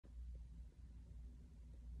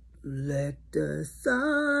Let the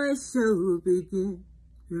sideshow begin.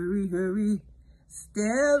 Hurry, hurry,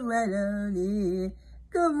 step right on in.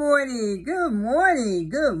 Good morning, good morning,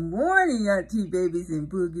 good morning, auntie babies and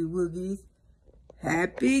boogie woogies.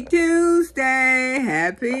 Happy Tuesday,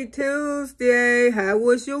 happy Tuesday. How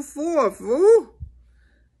was your 4th? Ooh,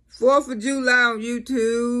 4th of July on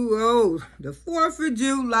YouTube. Oh, the 4th of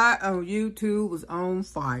July on YouTube was on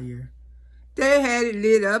fire. They had it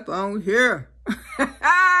lit up on here.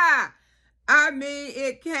 I mean,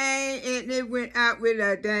 it came and it went out with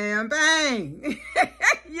a damn bang.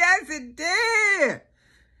 Yes, it did.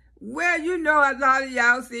 Well, you know, a lot of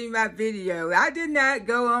y'all seen my video. I did not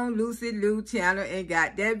go on Lucy Lou channel and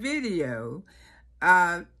got that video.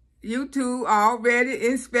 YouTube already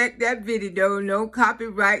inspect that video. No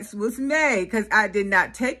copyrights was made because I did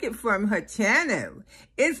not take it from her channel.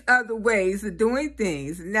 It's other ways of doing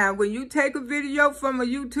things. Now, when you take a video from a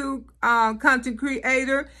YouTube content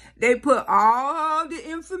creator, they put all the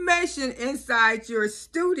information inside your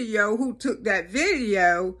studio who took that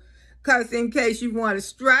video, because in case you want to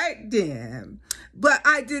strike them. But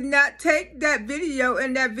I did not take that video,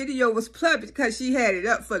 and that video was public because she had it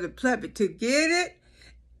up for the public to get it.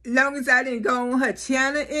 Long as I didn't go on her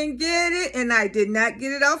channel and get it, and I did not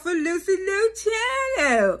get it off of Lucy Lou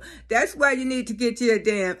channel. That's why you need to get you a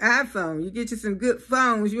damn iPhone. You get you some good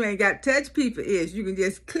phones. You ain't got touch people is. You can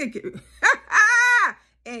just click it.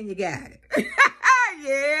 And you got it.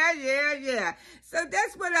 Yeah. So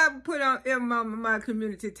that's what I put on in my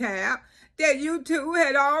community tab. That YouTube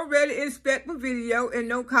had already inspected the video and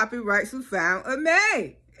no copyrights was found or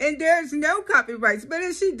made. And there's no copyrights. But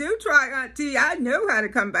if she do try, auntie, I know how to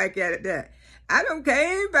come back at it there. I don't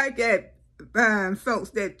care back at folks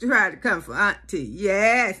that try to come for auntie.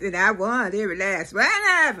 Yes, and I won every last one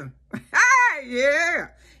of them. Yeah.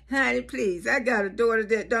 Honey, please, I got a daughter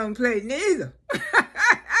that don't play neither.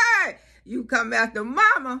 You come after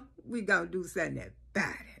mama, we gonna do something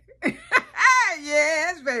about it.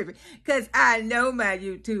 Yes, baby. Because I know my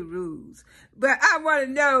YouTube rules. But I want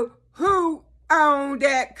to know who owned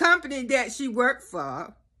that company that she worked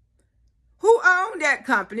for. Who owned that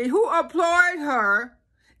company? Who employed her?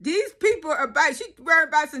 These people are about, she worried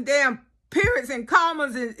about some damn periods and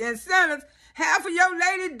commas and centers. Half of your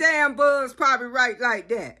lady damn bugs probably write like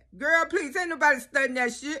that. Girl, please, ain't nobody studying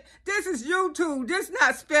that shit. This is YouTube. This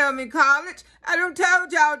not Spelman College. I done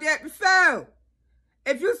told y'all that before.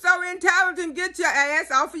 If you so intelligent, get your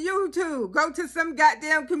ass off of YouTube. Go to some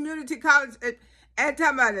goddamn community college and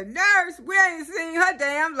talking about a nurse. We ain't seen her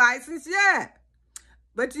damn license yet.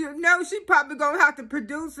 But you know, she probably gonna have to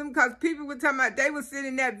produce them because people were talking about they were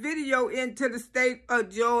sending that video into the state of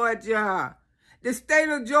Georgia. The state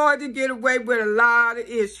of Georgia get away with a lot of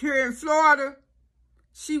issues. Here in Florida,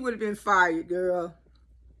 she would have been fired, girl.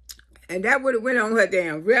 And that would have went on her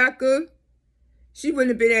damn record. She wouldn't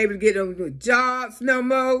have been able to get on the jobs no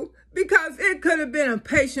more because it could have been a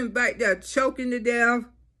patient back there choking to death.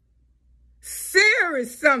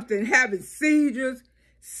 Serious something, having seizures.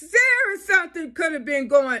 Serious something could have been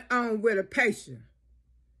going on with a patient.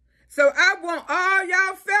 So I want all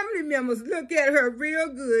y'all family members look at her real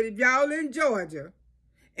good if y'all in Georgia.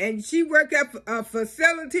 And she work at a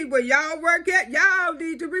facility where y'all work at, y'all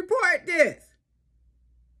need to report this.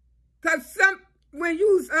 Because when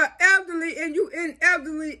you's elderly and you in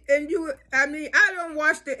elderly and I don't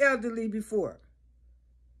watch the elderly before.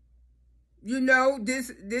 You know,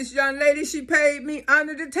 this young lady, she paid me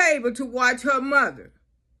under the table to watch her mother.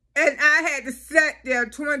 And I had to sit there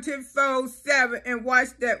 24/7 and watch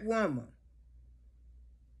that woman.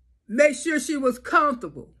 Make sure she was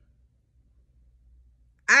comfortable.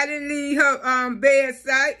 I didn't leave her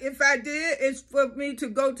bedside. If I did, it's for me to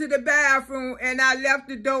go to the bathroom, and I left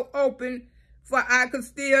the door open for I could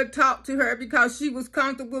still talk to her because she was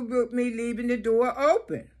comfortable with me leaving the door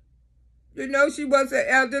open. You know, she was an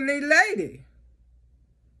elderly lady.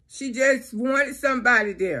 She just wanted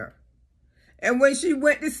somebody there. And when she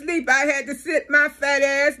went to sleep, I had to sit my fat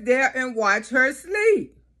ass there and watch her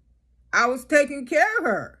sleep. I was taking care of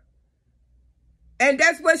her. And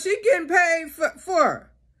that's what she getting paid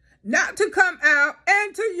for. Not to come out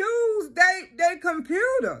and to use their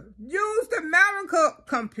computer. Use the medical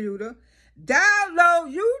computer.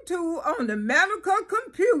 Download YouTube on the medical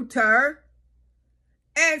computer.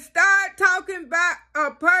 And start talking about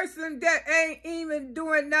a person that ain't even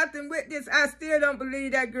doing nothing with this. I still don't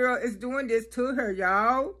believe that girl is doing this to her,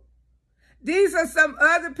 y'all. These are some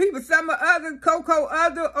other people, some other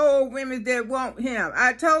other old women that want him.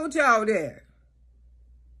 I told y'all that.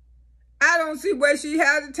 I don't see where she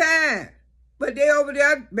has the time. But they over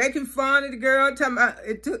there making fun of the girl, talking about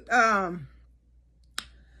it took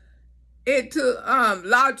It took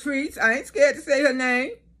Latrice. I ain't scared to say her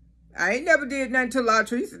name. I ain't never did nothing to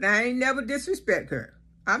Latrice, and I ain't never disrespect her.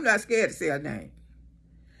 I'm not scared to say her name.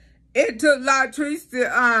 It took Latrice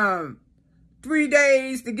to 3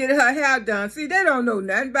 days to get her hair done. See, they don't know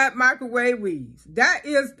nothing about microwave weaves. That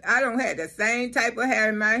is, I don't have the same type of hair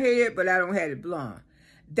in my head, but I don't have it blonde.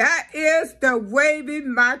 That is the wavy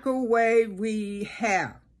microwave weave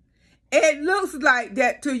hair. It looks like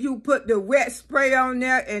that till you put the wet spray on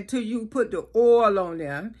there and till you put the oil on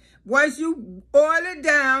there. Once you oil it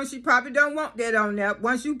down, she probably don't want that on there.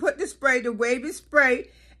 Once you put the spray, the wavy spray,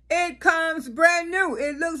 it comes brand new.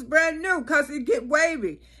 It looks brand new because it get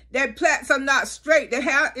wavy. Their plaits are not straight. The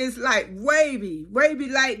hair is like wavy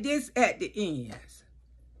like this at the ends.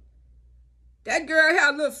 That girl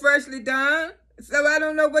hair look freshly done. So I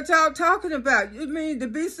don't know what y'all talking about. You mean to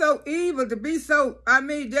be so evil, to be so,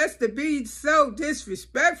 just to be so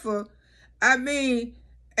disrespectful.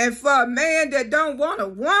 And for a man that don't want a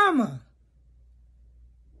woman.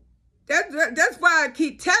 That's why I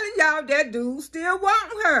keep telling y'all that dude still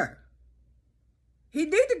want her. He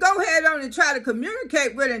need to go ahead on and try to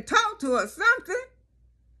communicate with her and talk to her or something.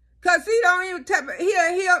 Cause he don't even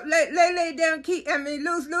he'll lay down,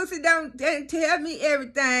 Lucy don't tell me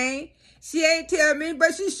everything. She ain't tell me,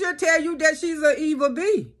 but she should tell you that she's an evil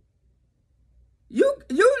bee. You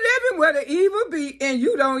living with an evil bee and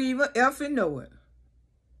you don't even effing know it.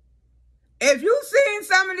 If you seen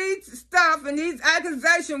some of these stuff and these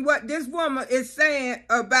accusations, what this woman is saying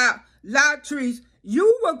about Latrice,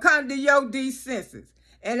 you will come to your senses.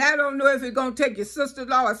 And I don't know if it's going to take your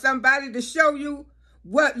sister-in-law or somebody to show you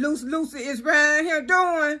what Lucy is around here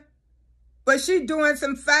doing. But she doing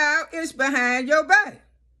some foul-ish behind your back.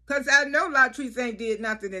 Because I know Latrice ain't did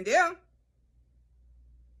nothing to them.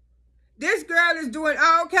 This girl is doing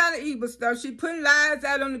all kind of evil stuff. She putting lies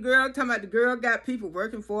out on the girl, talking about the girl got people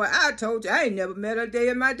working for her. I told you, I ain't never met her a day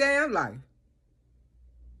in my damn life.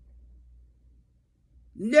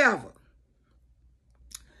 Never.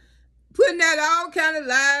 Putting out all kind of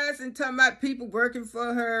lies and talking about people working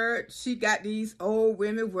for her. She got these old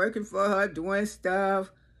women working for her, doing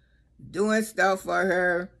stuff for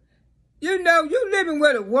her. You know, you living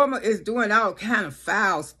with a woman is doing all kind of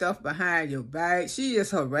foul stuff behind your back. She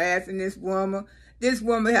is harassing this woman. This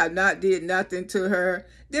woman have not did nothing to her.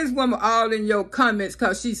 This woman all in your comments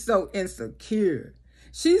because she's so insecure.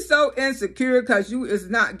 She's so insecure because you is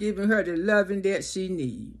not giving her the loving that she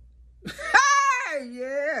needs.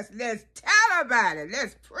 Yes, let's tell about it.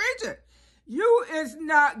 Let's preach it. You is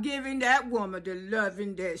not giving that woman the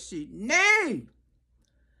loving that she needs.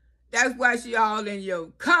 That's why she all in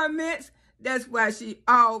your comments. That's why she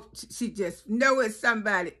just know it's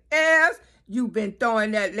somebody else. You've been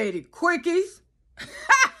throwing that lady quickies.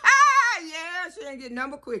 Yeah, she ain't getting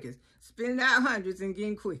number quickies. Spending out hundreds and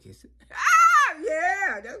getting quickies.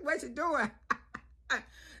 Yeah, that's what she's doing.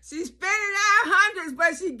 She's spending out hundreds,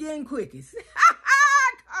 but she getting quickies.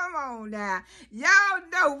 Come on now. Y'all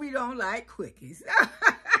know we don't like quickies.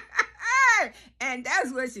 And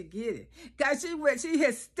that's what she getting. Because she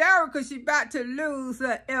hysterical. She about to lose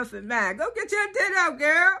her effing mind. Go get your tit up,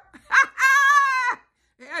 girl.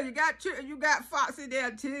 Yeah, you got Foxy there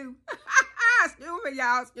too. Excuse me,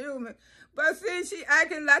 y'all. Excuse me. But see, she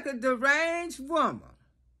acting like a deranged woman.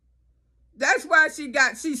 That's why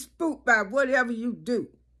she's spooked by whatever you do.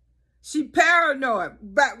 She paranoid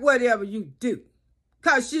about whatever you do.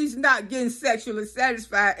 Because she's not getting sexually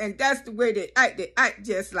satisfied. And that's the way they act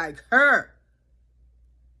just like her.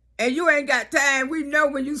 And you ain't got time. We know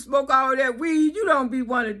when you smoke all that weed, you don't be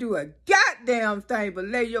want to do a goddamn thing but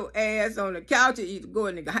lay your ass on the couch and either go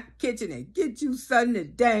in the kitchen and get you something to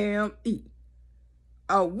damn eat.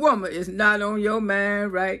 A woman is not on your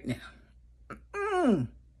mind right now.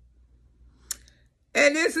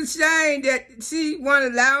 And it's a shame that she want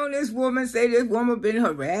to allow this woman, say this woman been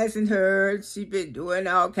harassing her. She been doing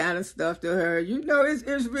all kind of stuff to her. You know, it's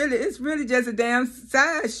really just a damn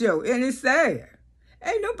sideshow, and it's sad.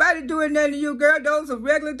 Ain't nobody doing nothing to you, girl. Those are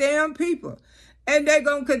regular damn people. And they're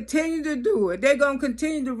going to continue to do it. They're going to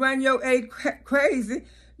continue to run your aid crazy.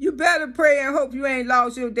 You better pray and hope you ain't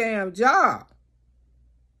lost your damn job.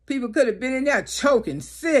 People could have been in there choking,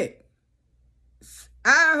 sick.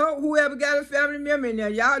 I hope whoever got a family member in there,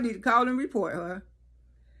 y'all need to call and report her.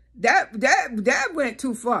 That went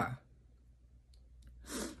too far.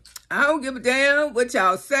 I don't give a damn what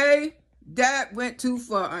y'all say. That went too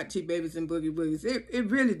far, Auntie Babies and Boogie Woogies. It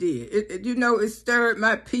really did. It stirred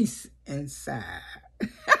my peace inside.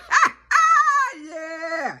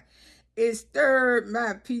 Yeah. It stirred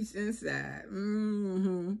my peace inside.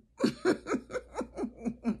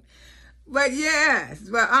 But yes,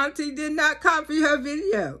 well, Auntie did not copy her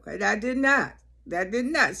video. And I did not. That did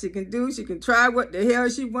not. She can try what the hell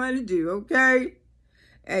she want to do, okay?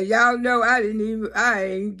 And y'all know I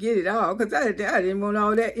ain't get it all, because I didn't want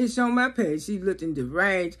all that ish on my page. She looking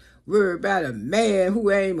deranged, worried about a man who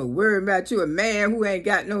ain't even worried about you. A man who ain't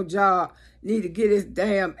got no job need to get his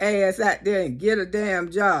damn ass out there and get a damn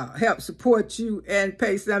job. Help support you and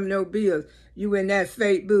pay some of no bills. You in that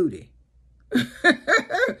fake booty.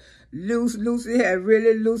 Lucy had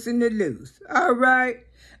really loosened the loose. All right.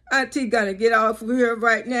 Auntie gonna get off of here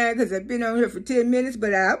right now because I've been on here for 10 minutes,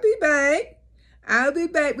 but I'll be back. I'll be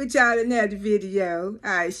back with y'all in another video.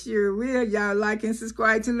 I sure will. Y'all like and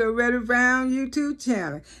subscribe to Loretta Brown YouTube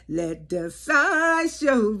channel. Let the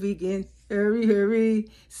sideshow begin. Hurry, hurry.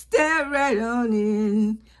 Step right on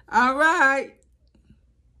in. All right.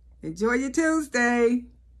 Enjoy your Tuesday.